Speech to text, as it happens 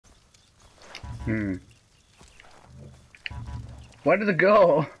Hmm. Where did it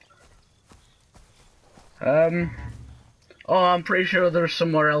go? Oh, I'm pretty sure there's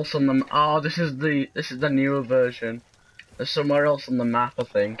somewhere else on the. Oh, this is the newer version. There's somewhere else on the map, I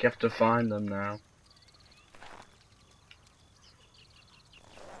think. You have to find them now.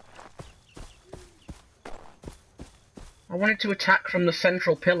 I wanted to attack from the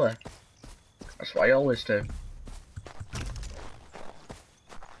central pillar. That's what I always do.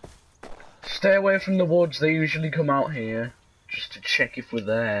 Stay away from the woods. They usually come out here just to check if we're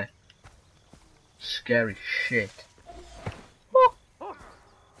there. Scary shit. Oh.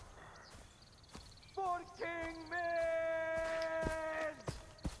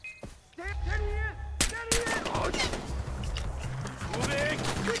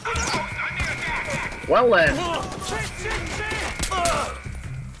 Well then,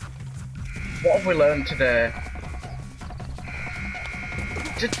 what have we learned today?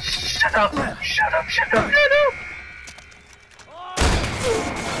 Just shut up! Shut up! Shut up! Shut up!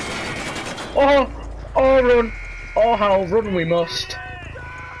 Oh! Oh, run! Oh, how run we must!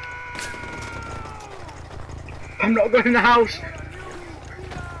 I'm not going in the house!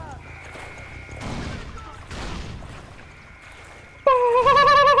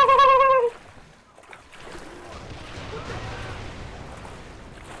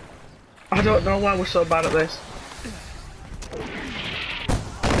 I don't know why we're so bad at this.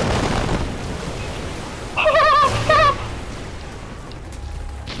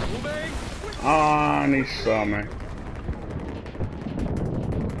 Ah, and he saw me.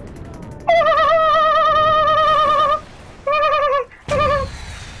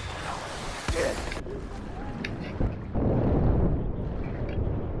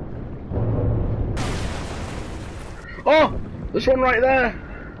 Oh, there's one right there.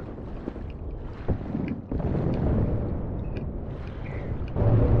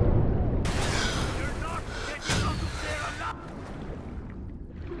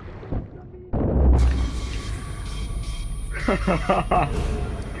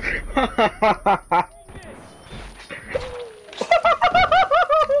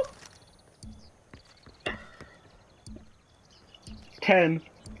 Ten.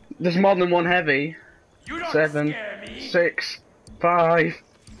 There's more than one heavy. 7, 6, 5,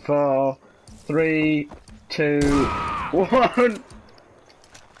 4, 3, 2, 1.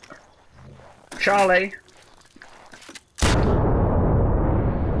 Charlie.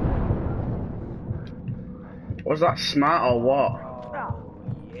 Was that smart or what?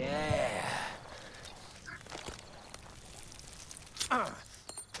 Yeah.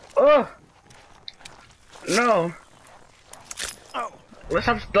 Oh no.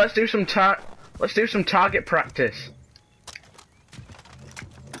 Let's do some target practice.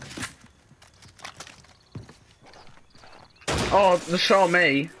 Oh, they saw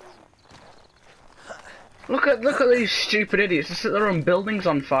me. Look at these stupid idiots. They set their own buildings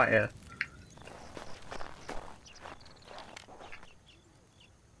on fire.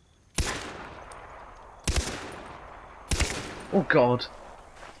 Oh god.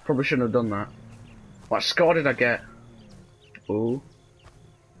 Probably shouldn't have done that. What score did I get? Ooh.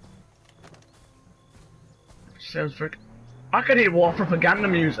 Sounds very... I can hear war propaganda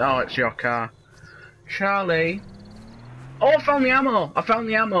music. Oh, it's your car. Charlie. Oh, I found the ammo! I found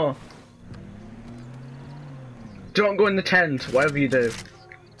the ammo! Don't go in the tent, whatever you do.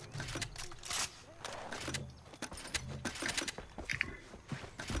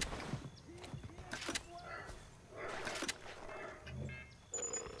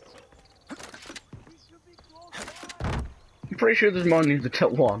 I'm pretty sure there's more than the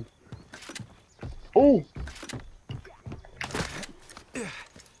tilt one. Oh!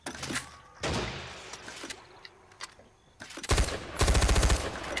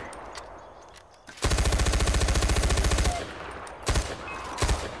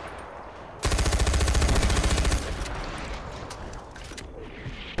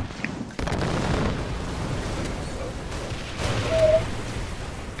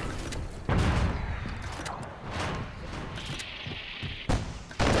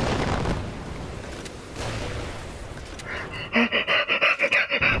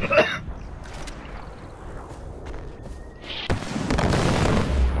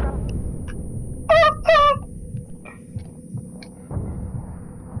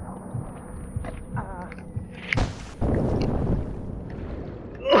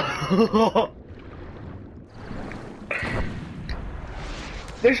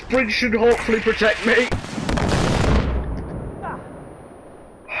 This bridge should hopefully protect me.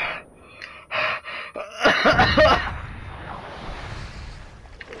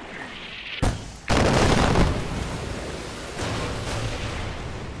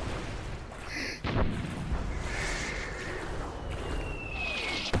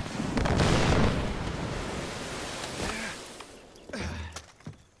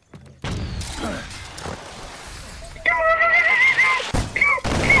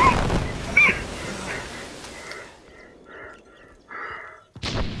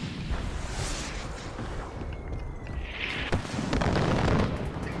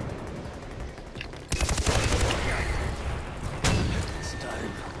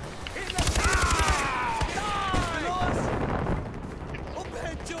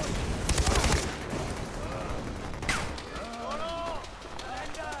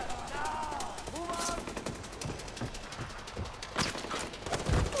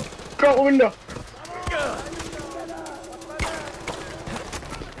 Go out the window!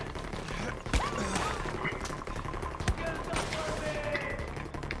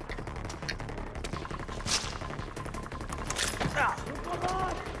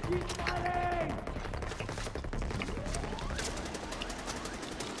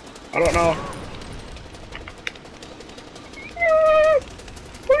 I don't know.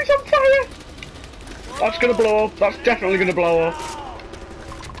 Oh, he's on fire! That's gonna blow up. That's definitely gonna blow up.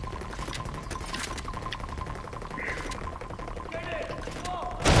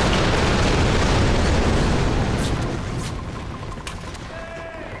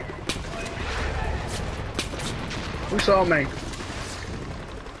 Who saw me?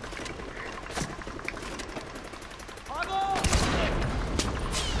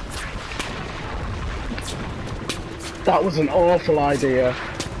 That was an awful idea.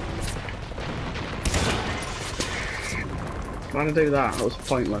 Why did I do that? That was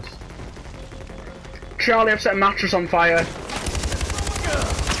pointless. Charlie, I've set a mattress on fire.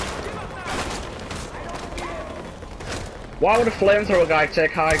 Why would a flamethrower guy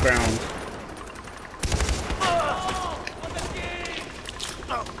take high ground?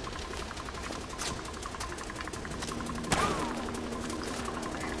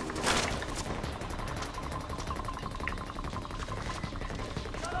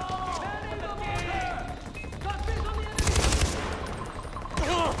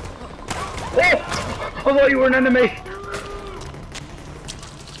 Oh! I thought you were an enemy!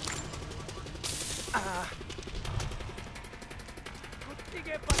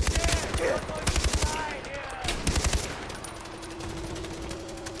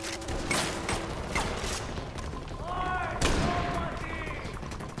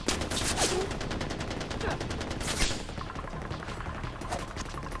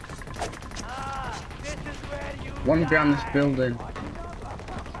 One behind this building.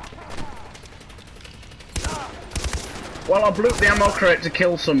 Well, I blew up the ammo crate to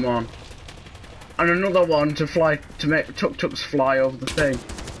kill someone, and another one to fly to make tuk-tuks fly over the thing.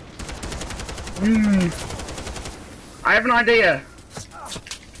 I have an idea.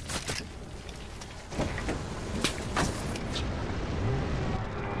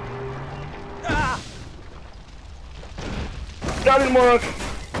 That didn't work.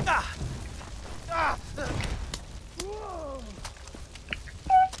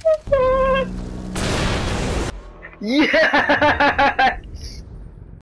 Yeah!